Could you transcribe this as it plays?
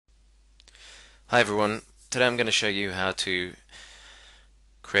Hi everyone, today I'm going to show you how to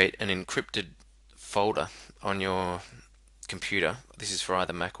create an encrypted folder on your computer. This is for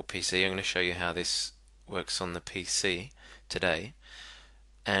either Mac or PC. I'm going to show you how this works on the PC today.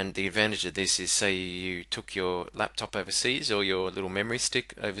 And the advantage of this is, say you took your laptop overseas or your little memory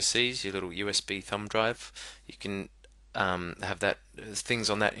stick overseas, your little USB thumb drive, you can have that things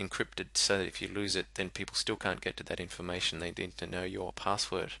on that encrypted, so that if you lose it, then people still can't get to that information. They need to know your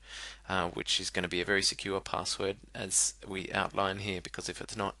password, which is going to be a very secure password, as we outline here. Because if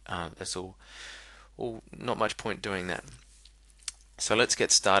it's not, that's all not much point doing that. So let's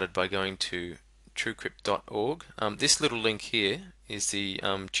get started by going to Truecrypt.org. This little link here is the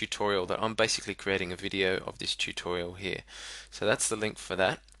tutorial that I'm basically creating a video of this tutorial here. So that's the link for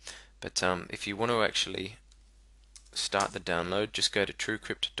that. But if you want to actually start the download, just go to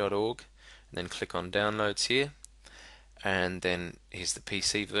truecrypt.org and then click on downloads here, and then here's the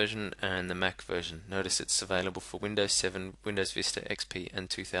PC version and the Mac version. Notice it's available for Windows 7, Windows Vista, XP and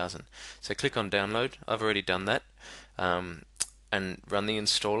 2000. So click on download. I've already done that, and run the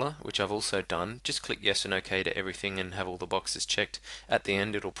installer, which I've also done. Just click yes and OK to everything and have all the boxes checked. At the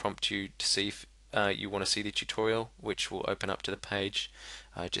end it'll prompt you to see if you want to see the tutorial, which will open up to the page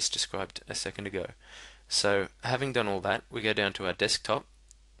I just described a second ago. So having done all that, we go down to our desktop.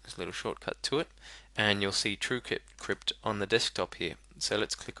 There's a little shortcut to it, and you'll see Truecrypt on the desktop here. So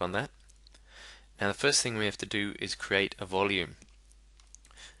let's click on that. Now the first thing we have to do is create a volume.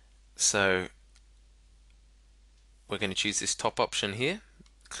 So we're going to choose this top option here,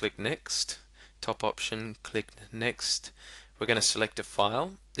 click next, top option, click next. We're going to select a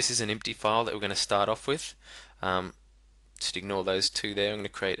file. This is an empty file that we're going to start off with. Just ignore those two there. I'm going to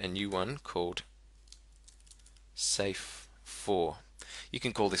create a new one called safe4. You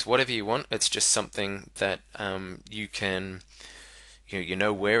can call this whatever you want. It's just something that you can, you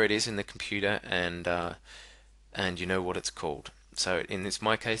know where it is in the computer, and you know what it's called. So in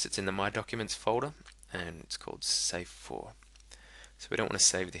my case, it's in the My Documents folder, and it's called safe4. So we don't want to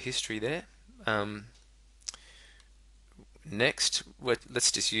save the history there. Next,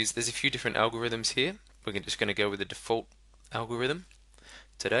 let's just use, there's a few different algorithms here. We're just going to go with the default algorithm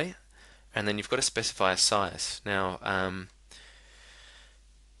today, and then you've got to specify a size. Now,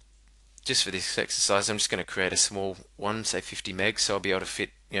 just for this exercise, I'm just going to create a small one, say 50 meg, so I'll be able to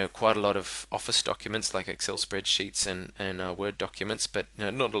fit quite a lot of Office documents like Excel spreadsheets and Word documents, but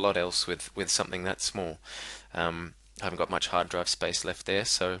not a lot else with something that small. I haven't got much hard drive space left there,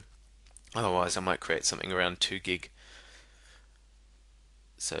 so otherwise I might create something around 2 gig.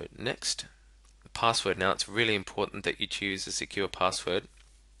 So next, the password. Now it's really important that you choose a secure password.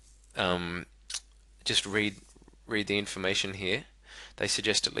 Just read the information here. They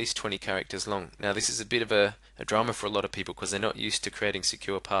suggest at least 20 characters long. Now this is a bit of a drama for a lot of people, because they're not used to creating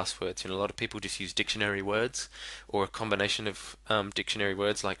secure passwords. A lot of people just use dictionary words or a combination of dictionary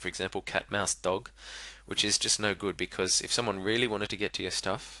words, like for example cat, mouse, dog, which is just no good, because if someone really wanted to get to your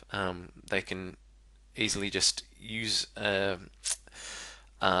stuff, they can easily just use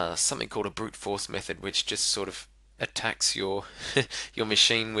something called a brute force method, which just sort of attacks your your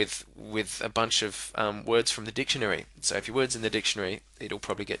machine with a bunch of words from the dictionary. So if your word's in the dictionary, it'll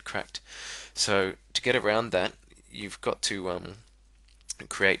probably get cracked. So to get around that, you've got to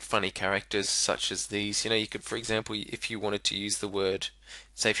create funny characters such as these. You could, for example, if you wanted to use the word,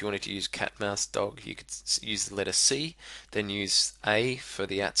 say if you wanted to use cat, mouse, dog, you could use the letter C, then use A for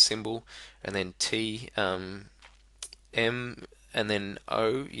the @ symbol, and then T, M, and then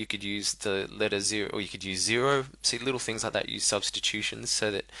O. You could use the letter 0, or you could use 0. See, little things like that, use substitutions so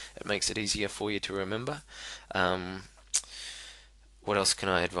that it makes it easier for you to remember. What else can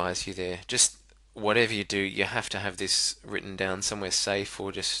I advise you there? Just whatever you do, you have to have this written down somewhere safe,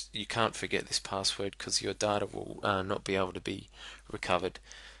 or just you can't forget this password, because your data will not be able to be recovered.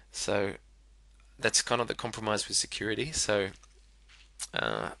 So that's kind of the compromise with security. So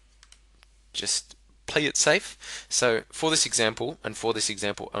just play it safe. So for this example, and for this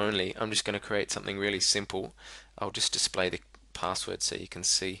example only, I'm just going to create something really simple. I'll just display the password so you can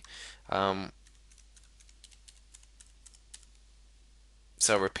see.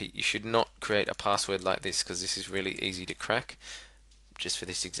 So I'll repeat, you should not create a password like this, because this is really easy to crack. Just for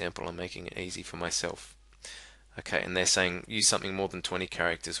this example, I'm making it easy for myself. Okay, and they're saying use something more than 20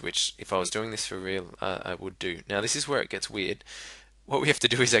 characters, which if I was doing this for real, I would do. Now this is where it gets weird. What we have to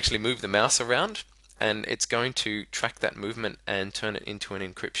do is actually move the mouse around, and it's going to track that movement and turn it into an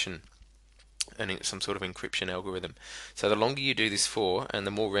encryption, and some sort of encryption algorithm. So the longer you do this for, and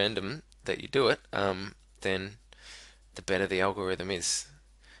the more random that you do it, then the better the algorithm is.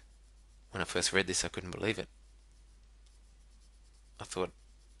 When I first read this, I couldn't believe it. I thought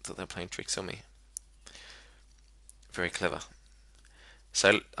they were playing tricks on me. Very clever.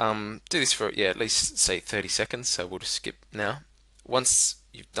 So do this for at least say 30 seconds. So we'll just skip now. Once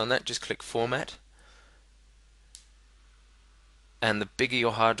you've done that, just click Format. And the bigger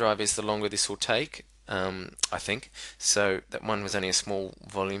your hard drive is, the longer this will take, I think. So that one was only a small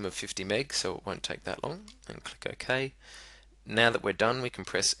volume of 50 meg, so it won't take that long. And click OK. Now that we're done, we can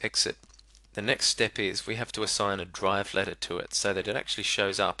press Exit. The next step is we have to assign a drive letter to it so that it actually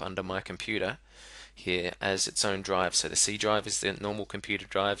shows up under my computer here as its own drive. So the C drive is the normal computer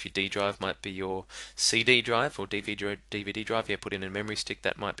drive, your D drive might be your CD drive or DVD drive. You put in a memory stick,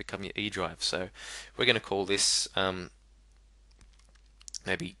 that might become your E drive. So we're going to call this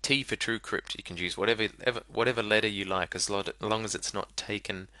maybe T for Truecrypt. You can use whatever letter you like, as long as it's not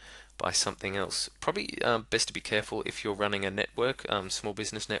taken by something else. Probably best to be careful if you're running a network, small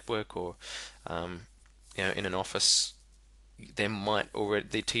business network, or in an office.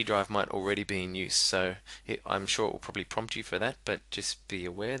 The T drive might already be in use, so I'm sure it will probably prompt you for that, but just be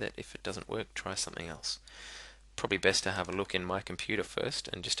aware that if it doesn't work, try something else. Probably best to have a look in my computer first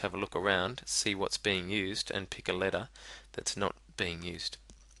and just have a look around, see what's being used, and pick a letter that's not being used.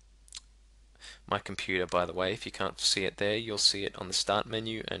 My computer, by the way, if you can't see it there, you'll see it on the Start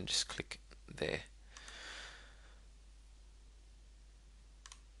menu, and just click there.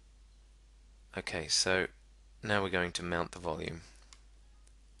 Okay, so now we're going to mount the volume.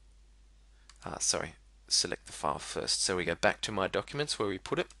 Select the file first. So we go back to my documents where we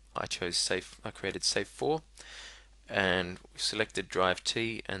put it. I created save 4, and we selected drive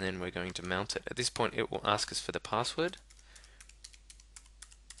T, and then we're going to mount it. At this point, it will ask us for the password,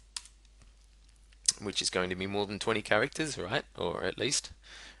 which is going to be more than 20 characters, right? Or at least.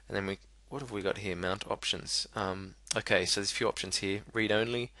 And then what have we got here? Mount options. Okay, so there's a few options here. Read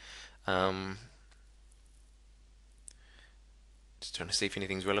only. Just trying to see if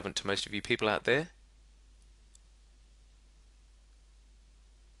anything's relevant to most of you people out there.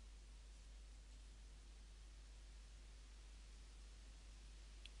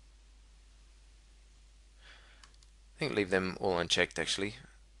 I think leave them all unchecked actually.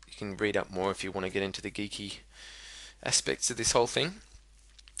 You can read up more if you want to get into the geeky aspects of this whole thing.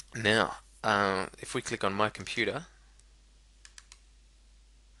 Now, if we click on my computer,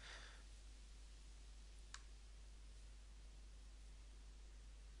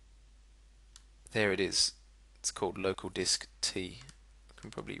 there it is. It's called local disk T. I can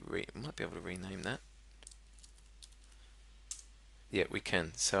probably might be able to rename that. Yeah, we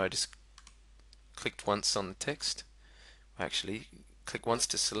can. So I just clicked once on the text. Actually, click once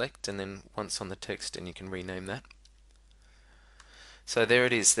to select and then once on the text, and you can rename that. So there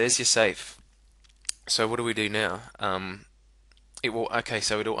it is. There's your safe. So what do we do now? So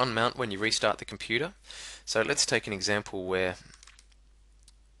it'll unmount when you restart the computer. So let's take an example where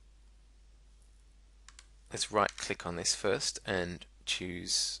let's right click on this first and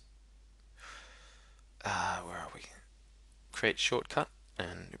choose where are we? Create shortcut,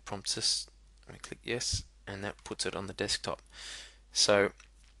 and it prompts us. We click yes, and that puts it on the desktop. So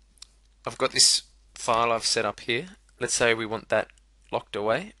I've got this file I've set up here. Let's say we want that locked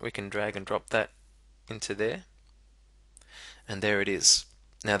away. We can drag and drop that into there, and there it is.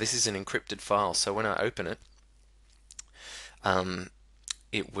 Now this is an encrypted file, so when I open it,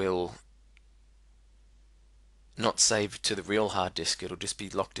 it will not save to the real hard disk. It'll just be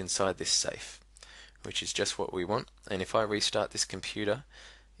locked inside this safe, which is just what we want. And if I restart this computer,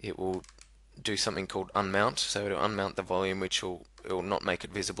 it will do something called unmount. So it'll unmount the volume, which it will not make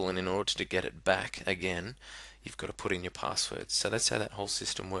it visible, and in order to get it back again, you've got to put in your password. So that's how that whole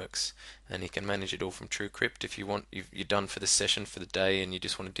system works, and you can manage it all from Truecrypt. If you want, you're done for the session for the day and you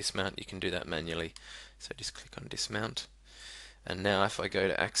just want to dismount, you can do that manually. So just click on dismount, and now if I go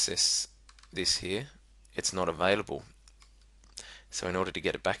to access this here, it's not available. So in order to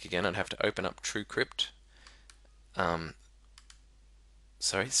get it back again, I'd have to open up Truecrypt.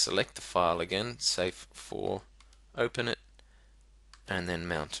 Select the file again, safe 4, open it, and then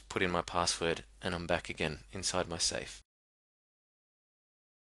mount, put in my password, and I'm back again inside my safe.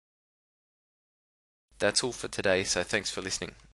 That's all for today, so thanks for listening.